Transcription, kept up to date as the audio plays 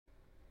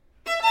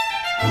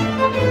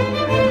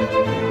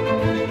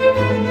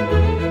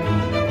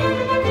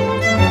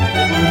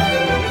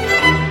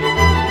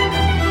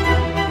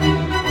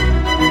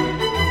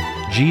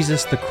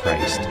Jesus the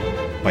Christ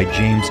by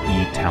James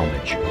E.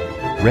 Talmage,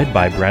 read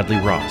by Bradley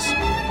Ross.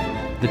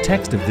 The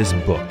text of this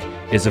book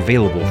is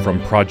available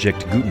from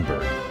Project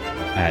Gutenberg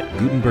at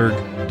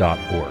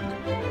gutenberg.org.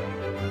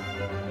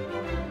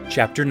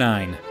 Chapter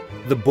 9.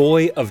 The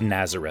Boy of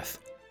Nazareth.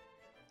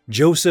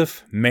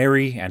 Joseph,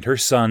 Mary, and her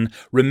son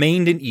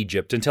remained in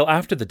Egypt until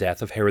after the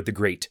death of Herod the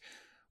Great,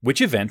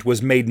 which event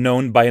was made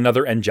known by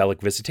another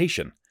angelic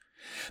visitation.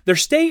 Their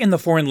stay in the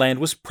foreign land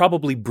was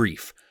probably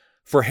brief,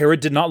 for Herod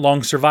did not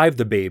long survive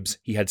the babes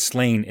he had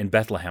slain in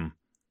Bethlehem.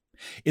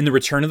 In the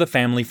return of the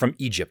family from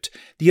Egypt,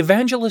 the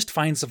evangelist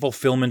finds the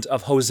fulfillment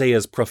of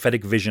Hosea's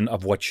prophetic vision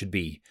of what should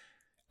be.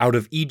 Out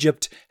of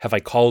Egypt have I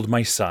called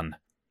my son.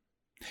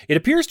 It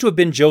appears to have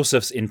been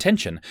Joseph's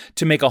intention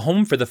to make a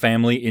home for the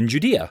family in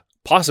Judea,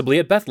 possibly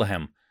at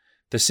Bethlehem,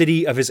 the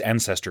city of his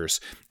ancestors,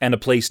 and a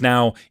place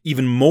now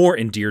even more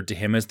endeared to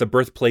him as the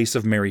birthplace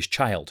of Mary's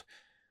child.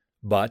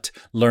 But,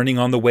 learning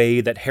on the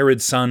way that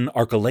Herod's son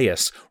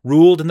Archelaus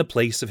ruled in the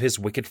place of his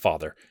wicked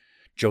father,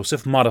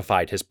 Joseph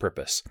modified his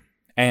purpose,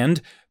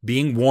 and,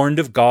 being warned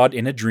of God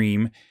in a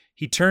dream,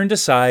 he turned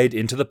aside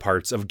into the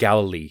parts of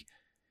Galilee.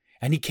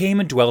 And he came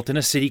and dwelt in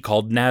a city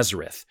called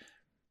Nazareth,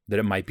 that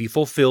it might be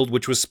fulfilled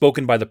which was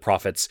spoken by the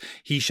prophets,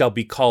 he shall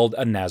be called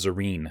a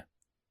Nazarene.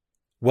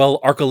 Well,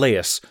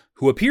 Archelaus,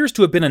 who appears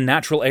to have been a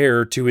natural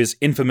heir to his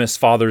infamous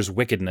father's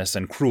wickedness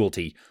and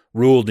cruelty,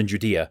 ruled in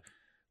Judea,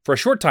 for a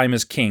short time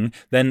as king,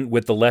 then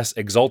with the less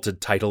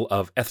exalted title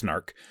of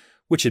ethnarch,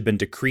 which had been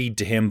decreed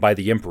to him by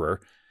the emperor.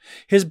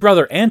 His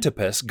brother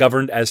Antipas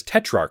governed as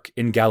tetrarch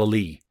in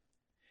Galilee.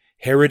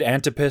 Herod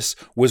Antipas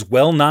was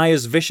well nigh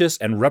as vicious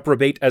and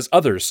reprobate as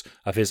others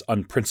of his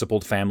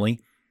unprincipled family,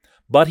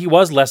 but he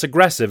was less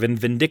aggressive in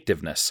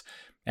vindictiveness,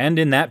 and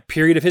in that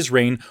period of his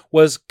reign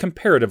was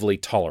comparatively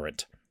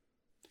tolerant.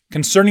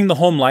 Concerning the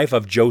home life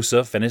of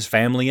Joseph and his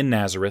family in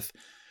Nazareth,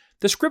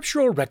 the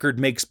scriptural record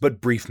makes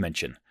but brief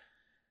mention.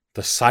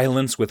 The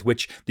silence with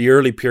which the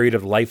early period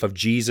of life of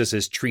Jesus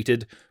is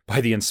treated by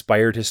the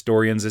inspired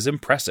historians is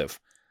impressive,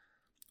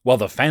 while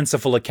the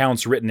fanciful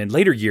accounts written in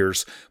later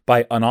years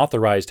by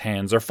unauthorized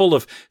hands are full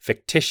of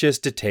fictitious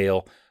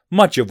detail,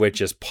 much of which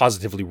is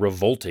positively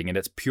revolting in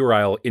its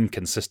puerile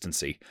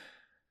inconsistency.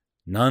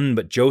 None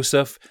but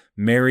Joseph,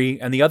 Mary,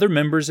 and the other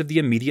members of the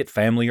immediate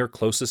family or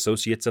close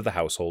associates of the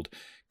household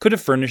could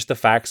have furnished the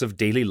facts of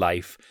daily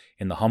life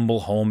in the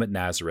humble home at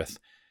Nazareth.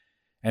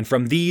 And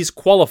from these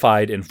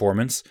qualified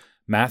informants,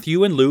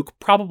 Matthew and Luke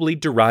probably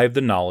derived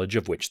the knowledge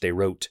of which they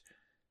wrote.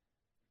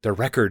 The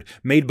record,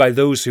 made by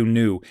those who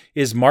knew,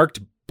 is marked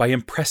by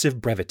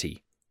impressive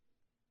brevity.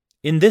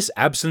 In this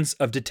absence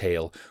of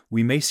detail,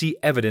 we may see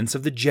evidence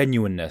of the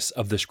genuineness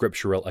of the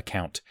scriptural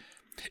account.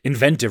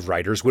 Inventive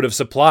writers would have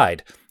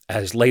supplied,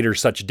 as later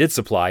such did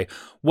supply,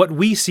 what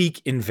we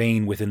seek in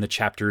vain within the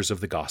chapters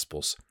of the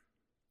Gospels.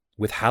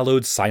 With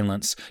hallowed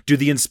silence do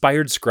the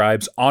inspired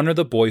scribes honor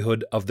the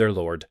boyhood of their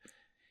Lord.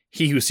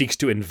 He who seeks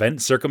to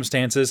invent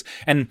circumstances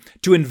and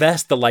to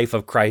invest the life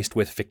of Christ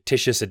with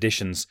fictitious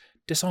additions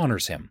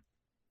dishonors him.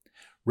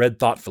 Read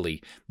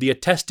thoughtfully the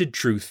attested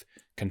truth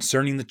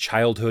concerning the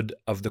childhood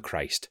of the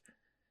Christ.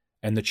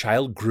 And the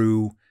child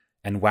grew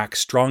and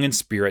waxed strong in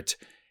spirit,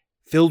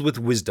 filled with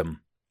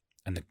wisdom,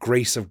 and the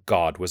grace of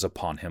God was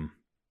upon him.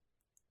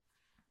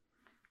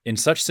 In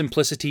such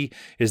simplicity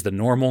is the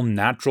normal,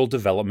 natural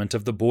development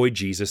of the boy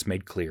Jesus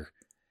made clear.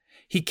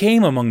 He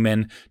came among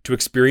men to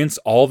experience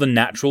all the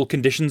natural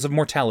conditions of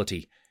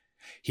mortality.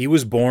 He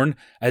was born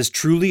as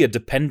truly a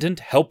dependent,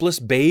 helpless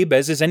babe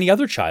as is any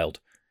other child.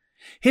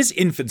 His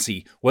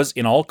infancy was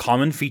in all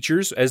common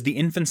features as the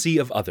infancy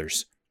of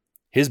others.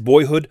 His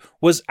boyhood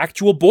was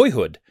actual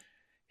boyhood.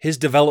 His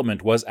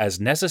development was as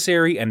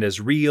necessary and as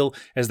real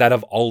as that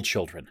of all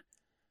children.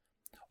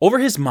 Over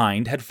his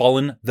mind had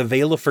fallen the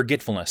veil of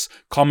forgetfulness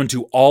common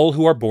to all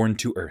who are born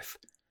to earth,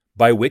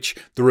 by which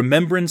the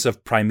remembrance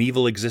of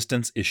primeval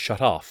existence is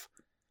shut off.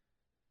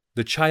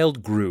 The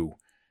child grew,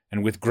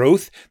 and with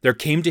growth there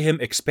came to him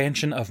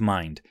expansion of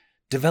mind,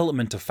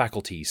 development of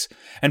faculties,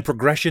 and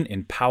progression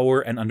in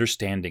power and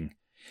understanding.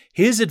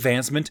 His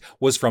advancement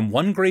was from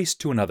one grace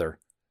to another,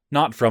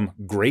 not from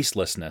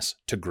gracelessness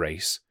to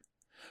grace.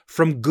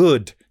 From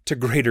good to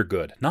greater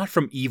good, not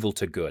from evil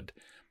to good.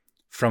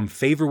 From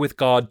favor with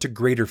God to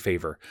greater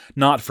favor,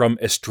 not from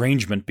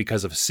estrangement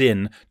because of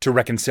sin to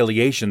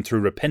reconciliation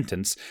through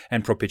repentance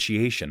and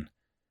propitiation.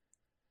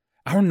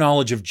 Our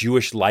knowledge of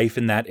Jewish life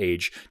in that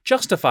age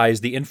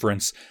justifies the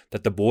inference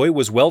that the boy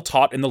was well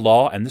taught in the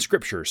law and the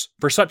scriptures,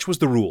 for such was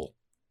the rule.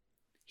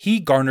 He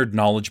garnered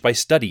knowledge by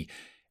study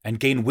and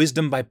gained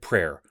wisdom by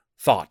prayer,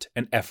 thought,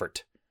 and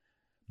effort.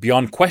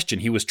 Beyond question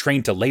he was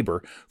trained to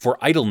labor, for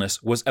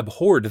idleness was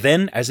abhorred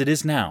then as it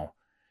is now.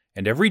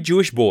 And every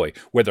Jewish boy,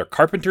 whether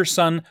carpenter's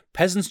son,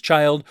 peasant's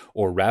child,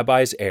 or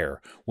rabbi's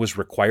heir, was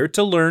required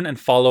to learn and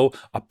follow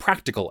a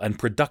practical and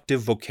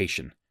productive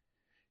vocation.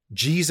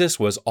 Jesus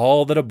was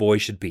all that a boy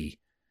should be.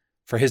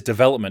 for his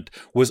development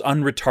was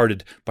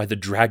unretarded by the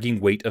dragging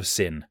weight of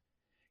sin.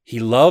 He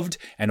loved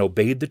and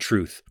obeyed the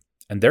truth,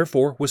 and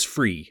therefore was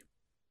free.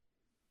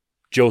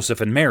 Joseph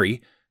and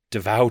Mary,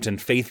 devout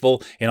and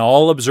faithful in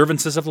all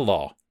observances of the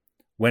law,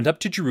 went up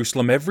to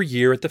Jerusalem every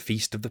year at the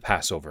feast of the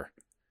Passover.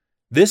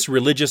 This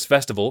religious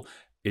festival,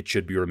 it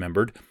should be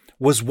remembered,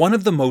 was one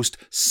of the most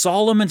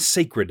solemn and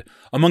sacred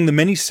among the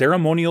many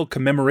ceremonial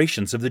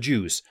commemorations of the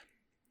Jews.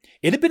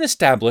 It had been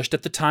established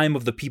at the time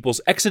of the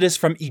people's exodus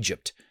from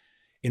Egypt,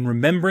 in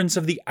remembrance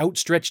of the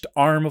outstretched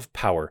arm of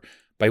power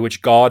by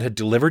which God had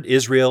delivered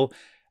Israel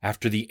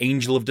after the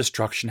angel of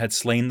destruction had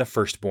slain the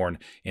firstborn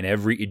in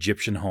every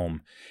Egyptian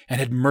home, and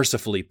had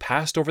mercifully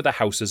passed over the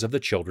houses of the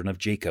children of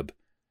Jacob.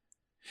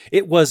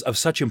 It was of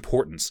such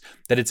importance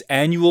that its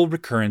annual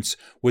recurrence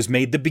was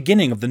made the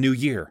beginning of the new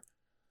year.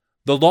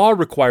 The law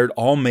required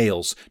all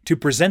males to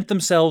present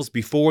themselves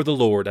before the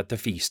Lord at the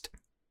feast.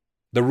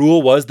 The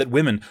rule was that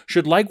women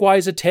should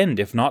likewise attend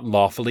if not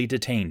lawfully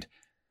detained.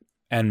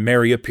 And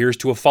Mary appears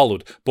to have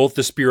followed both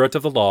the spirit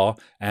of the law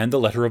and the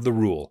letter of the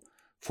rule,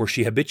 for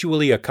she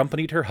habitually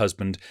accompanied her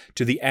husband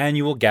to the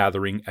annual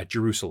gathering at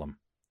Jerusalem.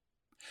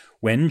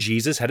 When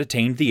Jesus had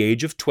attained the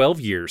age of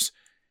 12 years,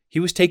 he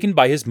was taken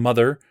by his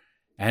mother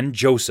and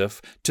Joseph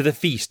to the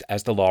feast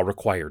as the law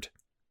required.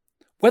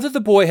 Whether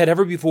the boy had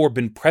ever before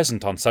been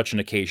present on such an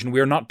occasion, we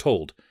are not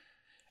told.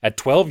 At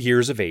 12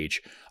 years of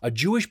age, a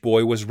Jewish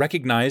boy was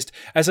recognized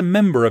as a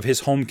member of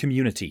his home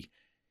community.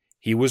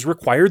 He was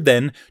required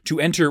then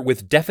to enter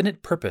with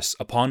definite purpose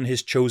upon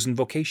his chosen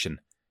vocation.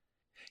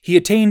 He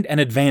attained an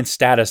advanced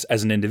status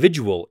as an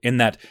individual in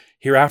that,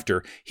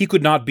 hereafter, he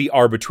could not be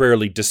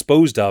arbitrarily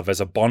disposed of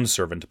as a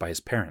bondservant by his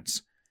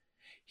parents.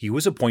 He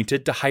was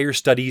appointed to higher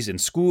studies in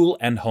school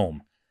and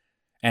home,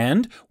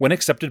 and, when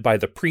accepted by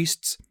the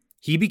priests,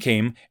 he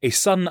became a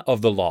son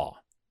of the law.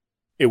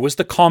 It was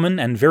the common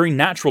and very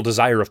natural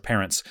desire of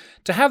parents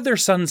to have their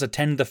sons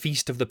attend the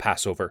feast of the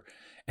Passover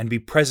and be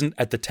present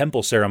at the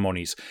temple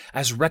ceremonies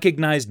as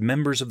recognized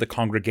members of the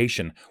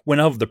congregation when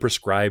of the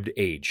prescribed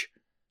age.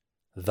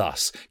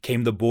 Thus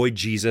came the boy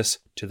Jesus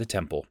to the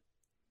temple.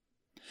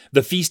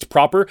 The feast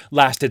proper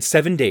lasted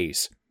 7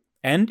 days,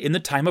 and in the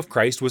time of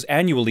Christ was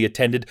annually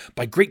attended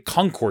by great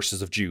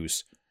concourses of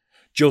Jews.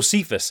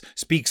 Josephus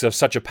speaks of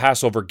such a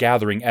Passover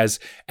gathering as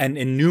an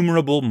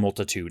innumerable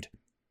multitude.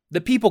 The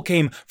people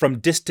came from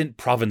distant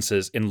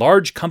provinces in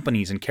large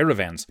companies and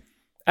caravans,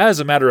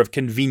 as a matter of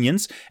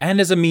convenience and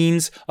as a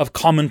means of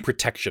common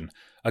protection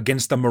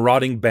against the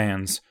marauding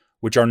bands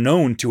which are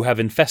known to have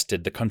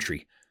infested the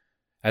country.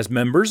 As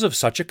members of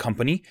such a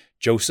company,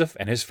 Joseph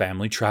and his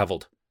family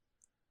traveled.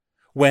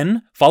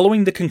 When,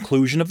 following the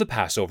conclusion of the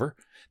Passover,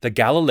 the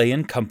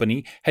Galilean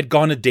company had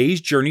gone a day's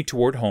journey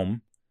toward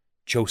home,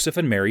 Joseph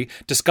and Mary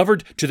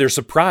discovered to their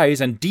surprise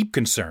and deep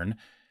concern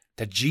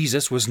that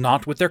Jesus was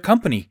not with their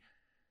company.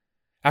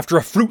 After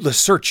a fruitless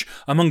search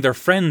among their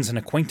friends and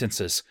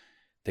acquaintances,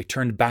 they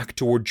turned back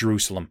toward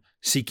Jerusalem,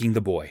 seeking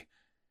the boy.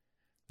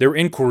 Their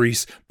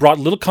inquiries brought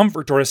little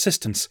comfort or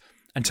assistance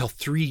until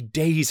 3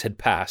 days had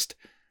passed.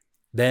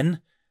 Then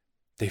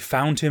they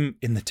found him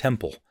in the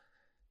temple,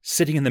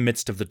 sitting in the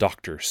midst of the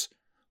doctors,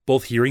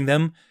 both hearing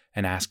them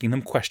and asking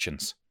them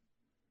questions.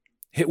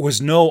 It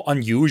was no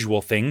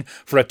unusual thing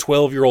for a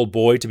 12-year-old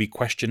boy to be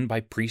questioned by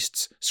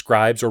priests,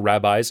 scribes, or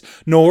rabbis,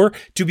 nor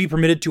to be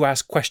permitted to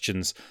ask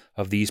questions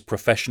of these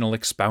professional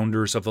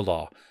expounders of the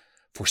law,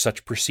 for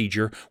such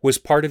procedure was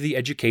part of the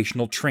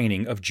educational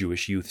training of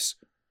Jewish youths.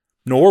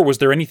 Nor was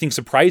there anything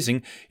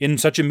surprising in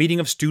such a meeting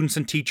of students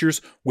and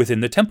teachers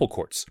within the temple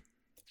courts,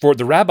 for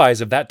the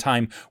rabbis of that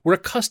time were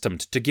accustomed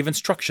to give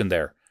instruction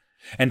there,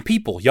 and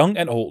people, young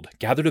and old,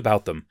 gathered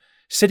about them,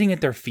 sitting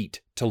at their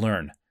feet to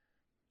learn.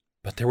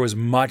 But there was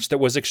much that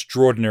was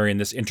extraordinary in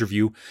this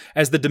interview,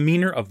 as the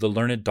demeanor of the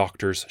learned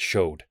doctors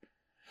showed.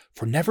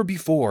 For never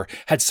before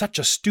had such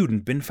a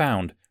student been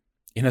found,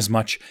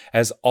 inasmuch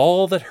as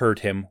all that heard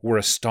him were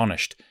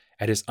astonished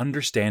at his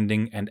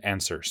understanding and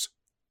answers.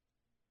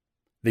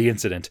 The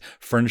incident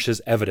furnishes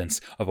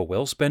evidence of a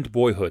well-spent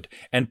boyhood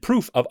and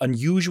proof of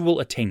unusual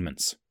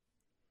attainments.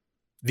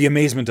 The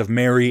amazement of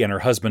Mary and her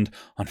husband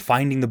on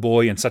finding the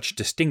boy in such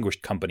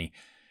distinguished company,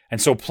 and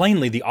so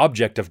plainly the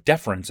object of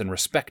deference and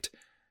respect,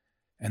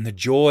 and the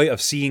joy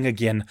of seeing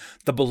again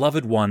the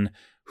beloved one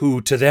who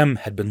to them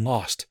had been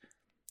lost,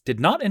 did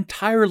not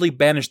entirely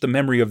banish the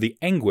memory of the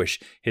anguish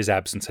his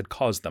absence had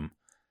caused them.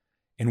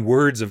 In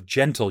words of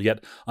gentle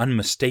yet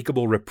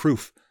unmistakable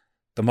reproof,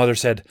 the mother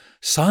said,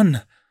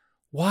 "Son,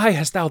 why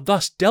hast thou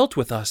thus dealt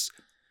with us?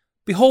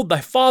 Behold,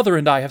 thy father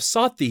and I have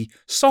sought thee,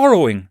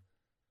 sorrowing."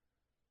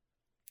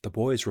 The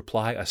boy's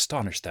reply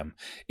astonished them,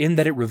 in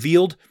that it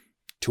revealed,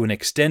 to an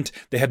extent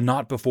they had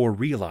not before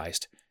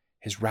realized,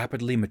 his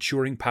rapidly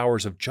maturing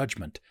powers of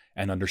judgment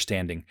and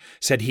understanding.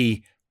 Said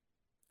he,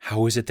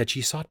 "How is it that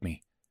ye sought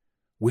me?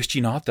 Wished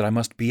ye not that I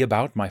must be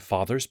about my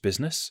father's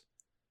business?"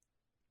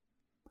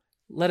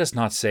 Let us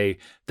not say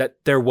that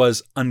there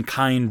was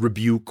unkind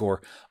rebuke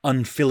or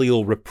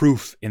unfilial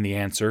reproof in the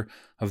answer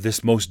of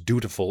this most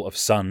dutiful of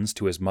sons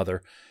to his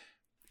mother.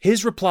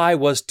 His reply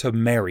was to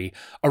Mary,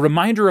 a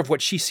reminder of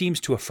what she seems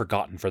to have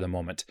forgotten for the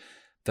moment,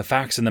 the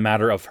facts in the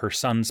matter of her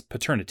son's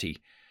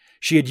paternity.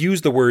 She had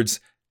used the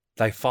words,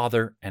 "thy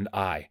father and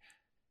I,"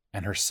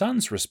 and her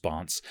son's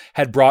response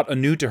had brought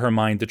anew to her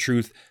mind the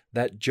truth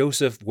that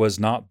Joseph was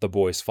not the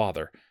boy's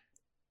father.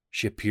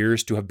 She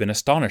appears to have been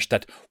astonished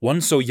that one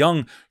so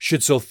young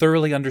should so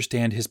thoroughly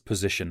understand his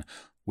position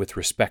with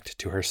respect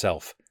to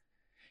herself.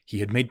 He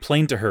had made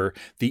plain to her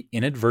the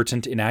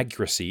inadvertent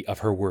inaccuracy of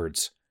her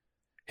words.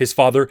 His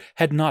father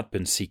had not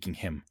been seeking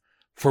him,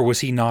 for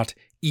was he not,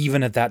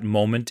 even at that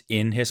moment,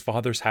 in his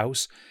father's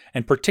house,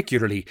 and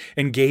particularly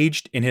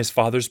engaged in his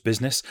father's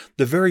business,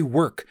 the very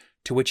work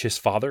to which his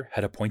father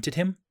had appointed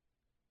him?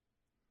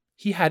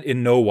 He had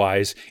in no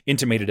wise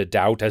intimated a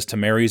doubt as to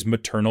Mary's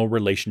maternal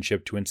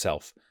relationship to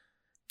himself,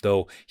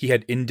 though he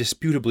had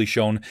indisputably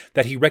shown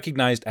that he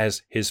recognized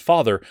as his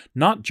father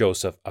not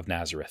Joseph of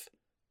Nazareth,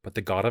 but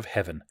the God of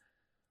heaven.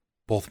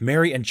 Both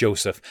Mary and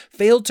Joseph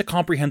failed to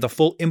comprehend the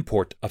full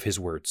import of his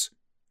words.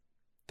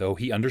 Though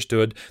he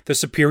understood the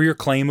superior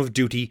claim of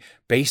duty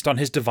based on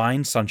his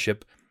divine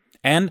sonship,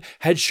 and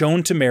had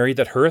shown to Mary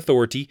that her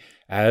authority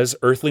as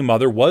earthly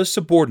mother was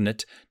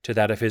subordinate to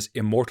that of his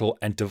immortal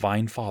and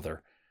divine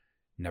father,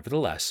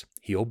 nevertheless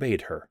he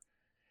obeyed her,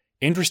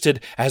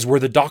 interested as were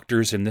the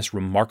doctors in this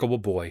remarkable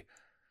boy,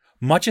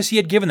 much as he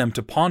had given them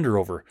to ponder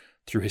over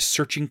through his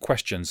searching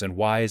questions and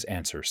wise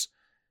answers.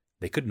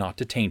 They could not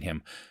detain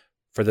him,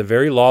 for the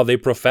very law they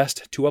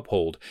professed to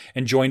uphold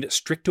enjoined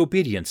strict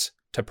obedience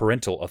to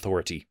parental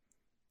authority.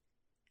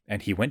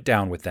 And he went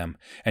down with them,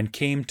 and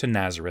came to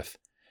Nazareth,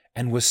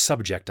 and was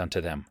subject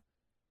unto them.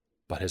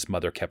 But his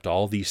mother kept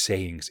all these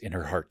sayings in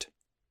her heart.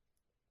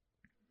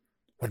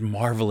 What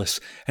marvelous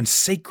and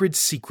sacred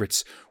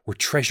secrets were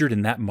treasured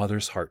in that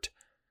mother's heart!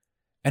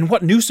 And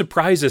what new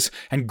surprises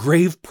and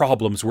grave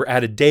problems were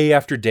added day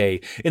after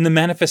day in the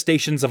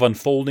manifestations of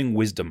unfolding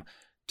wisdom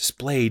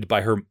displayed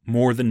by her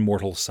more than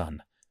mortal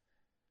son!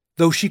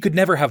 Though she could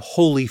never have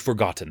wholly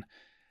forgotten,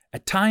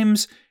 at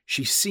times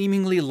she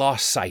seemingly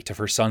lost sight of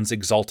her son's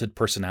exalted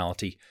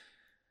personality.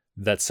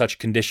 That such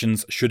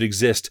conditions should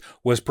exist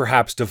was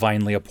perhaps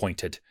divinely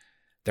appointed.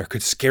 There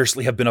could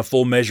scarcely have been a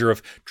full measure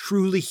of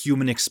truly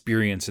human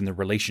experience in the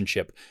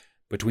relationship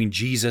between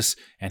Jesus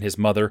and his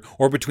mother,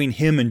 or between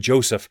him and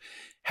Joseph,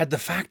 had the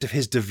fact of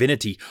his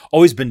divinity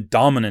always been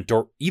dominant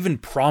or even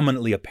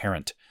prominently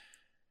apparent.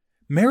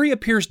 Mary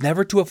appears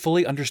never to have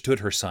fully understood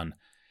her son.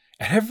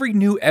 At every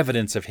new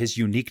evidence of his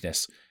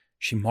uniqueness,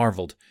 she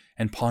marveled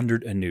and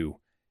pondered anew.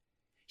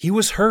 He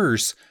was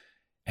hers,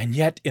 and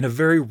yet in a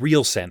very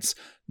real sense,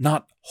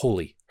 not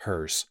wholly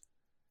hers.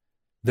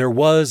 There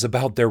was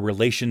about their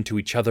relation to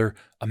each other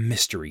a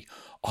mystery,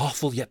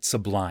 awful yet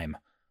sublime,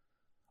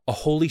 a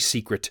holy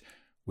secret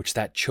which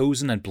that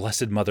chosen and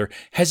blessed mother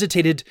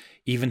hesitated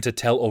even to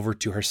tell over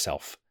to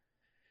herself.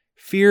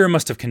 Fear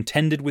must have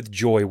contended with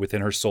joy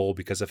within her soul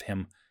because of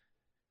him.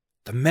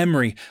 The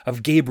memory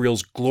of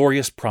Gabriel's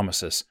glorious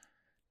promises,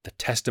 the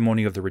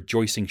testimony of the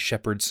rejoicing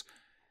shepherds,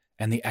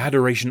 and the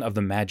adoration of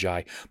the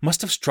Magi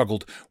must have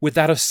struggled with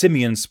that of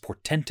Simeon's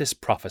portentous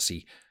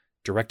prophecy,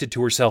 directed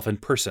to herself in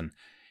person,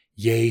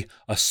 "Yea,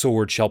 a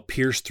sword shall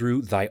pierce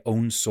through thy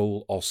own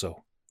soul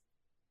also."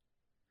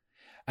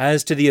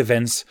 As to the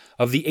events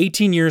of the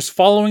 18 years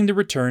following the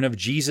return of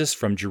Jesus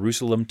from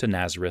Jerusalem to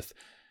Nazareth,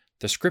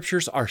 the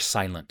Scriptures are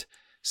silent,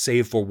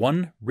 save for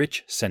one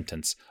rich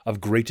sentence of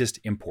greatest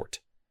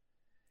import.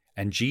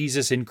 And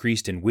Jesus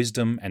increased in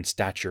wisdom and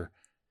stature,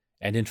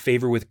 and in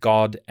favor with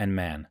God and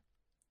man.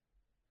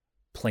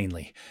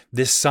 Plainly,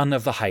 this Son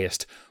of the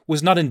Highest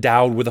was not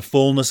endowed with a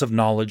fullness of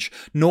knowledge,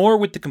 nor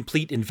with the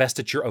complete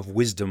investiture of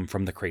wisdom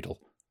from the cradle.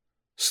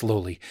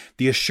 Slowly,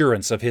 the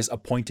assurance of his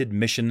appointed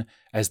mission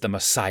as the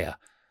Messiah,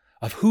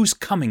 of whose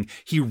coming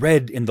he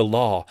read in the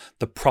law,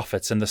 the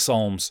prophets, and the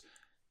Psalms,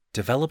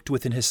 developed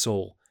within his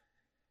soul,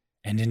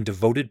 and in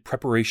devoted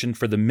preparation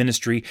for the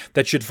ministry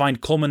that should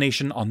find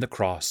culmination on the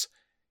cross,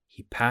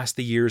 he passed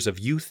the years of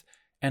youth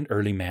and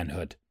early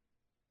manhood.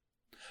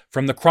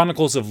 From the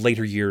chronicles of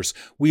later years,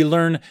 we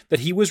learn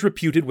that he was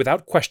reputed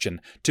without question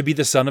to be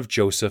the son of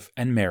Joseph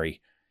and Mary,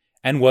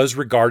 and was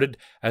regarded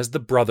as the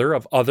brother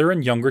of other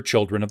and younger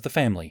children of the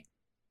family.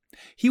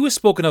 He was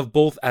spoken of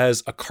both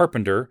as a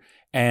carpenter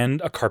and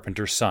a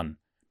carpenter's son,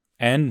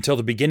 and until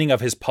the beginning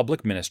of his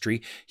public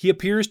ministry, he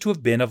appears to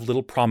have been of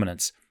little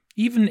prominence,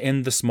 even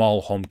in the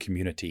small home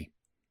community.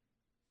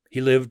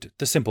 He lived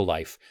the simple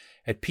life,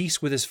 at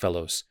peace with his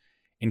fellows,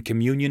 in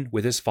communion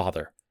with his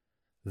Father,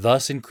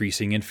 thus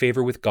increasing in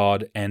favor with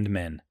God and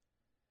men.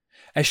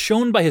 As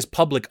shown by his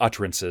public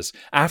utterances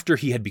after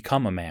he had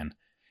become a man,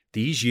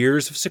 these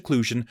years of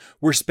seclusion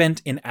were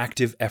spent in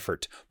active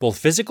effort, both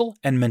physical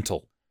and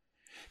mental.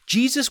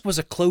 Jesus was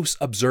a close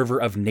observer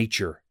of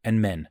nature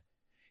and men.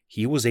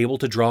 He was able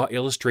to draw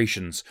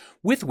illustrations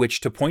with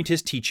which to point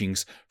his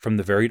teachings from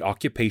the varied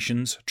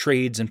occupations,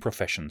 trades, and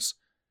professions.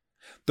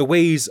 The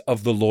ways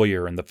of the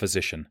lawyer and the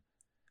physician,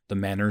 the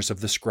manners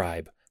of the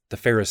scribe, the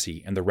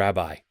Pharisee, and the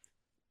rabbi,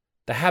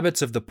 the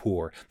habits of the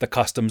poor, the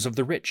customs of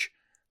the rich,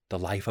 the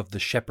life of the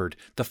shepherd,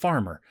 the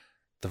farmer,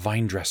 the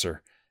vine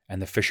dresser,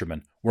 and the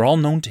fisherman were all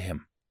known to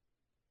him.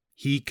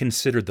 He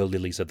considered the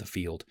lilies of the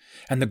field,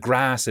 and the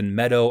grass in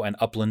meadow and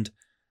upland,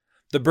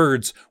 the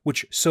birds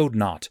which sowed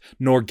not,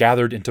 nor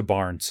gathered into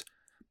barns,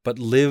 but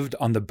lived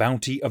on the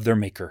bounty of their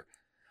Maker,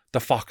 the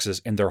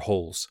foxes in their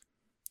holes,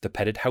 the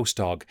petted house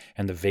dog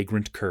and the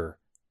vagrant cur,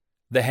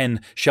 the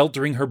hen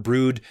sheltering her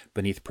brood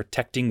beneath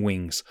protecting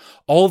wings.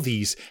 All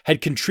these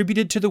had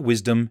contributed to the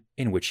wisdom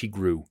in which he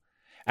grew,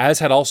 as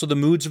had also the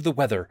moods of the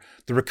weather,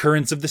 the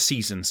recurrence of the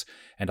seasons,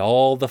 and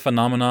all the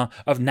phenomena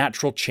of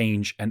natural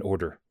change and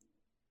order.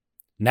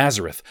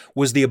 Nazareth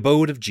was the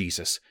abode of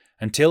Jesus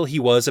until he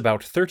was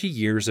about 30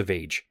 years of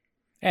age,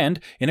 and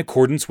in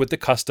accordance with the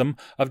custom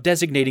of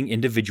designating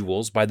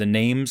individuals by the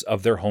names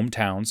of their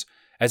hometowns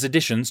as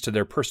additions to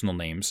their personal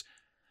names,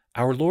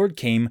 our Lord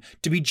came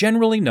to be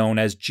generally known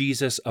as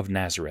Jesus of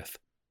Nazareth.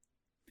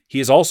 He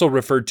is also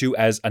referred to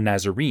as a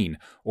Nazarene,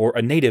 or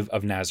a native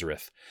of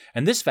Nazareth,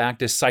 and this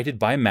fact is cited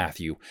by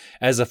Matthew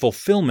as a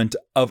fulfillment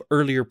of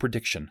earlier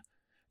prediction,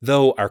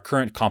 though our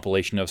current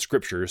compilation of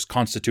scriptures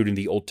constituting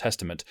the Old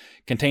Testament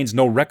contains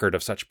no record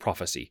of such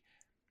prophecy.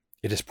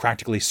 It is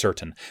practically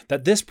certain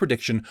that this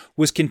prediction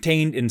was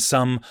contained in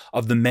some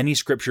of the many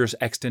scriptures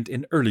extant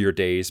in earlier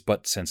days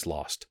but since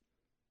lost.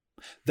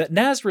 That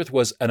Nazareth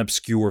was an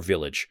obscure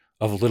village,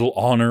 of little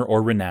honor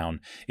or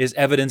renown, is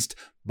evidenced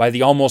by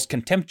the almost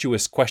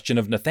contemptuous question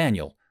of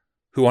Nathanael,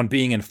 who, on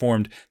being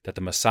informed that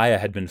the Messiah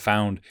had been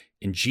found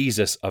in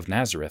Jesus of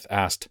Nazareth,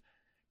 asked,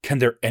 "Can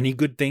there any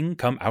good thing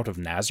come out of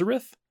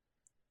Nazareth?"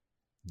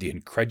 The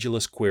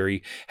incredulous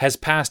query has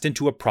passed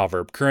into a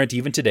proverb current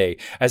even today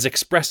as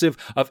expressive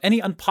of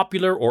any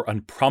unpopular or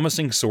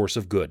unpromising source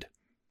of good.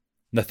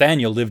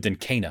 Nathanael lived in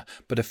Cana,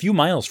 but a few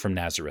miles from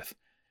Nazareth,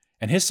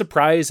 and his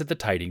surprise at the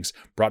tidings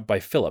brought by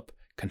Philip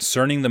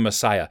concerning the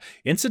Messiah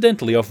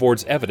incidentally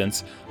affords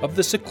evidence of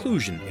the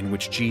seclusion in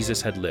which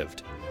Jesus had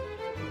lived.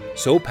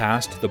 So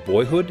passed the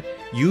boyhood,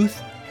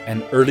 youth,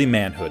 and early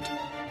manhood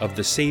of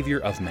the Savior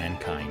of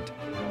mankind.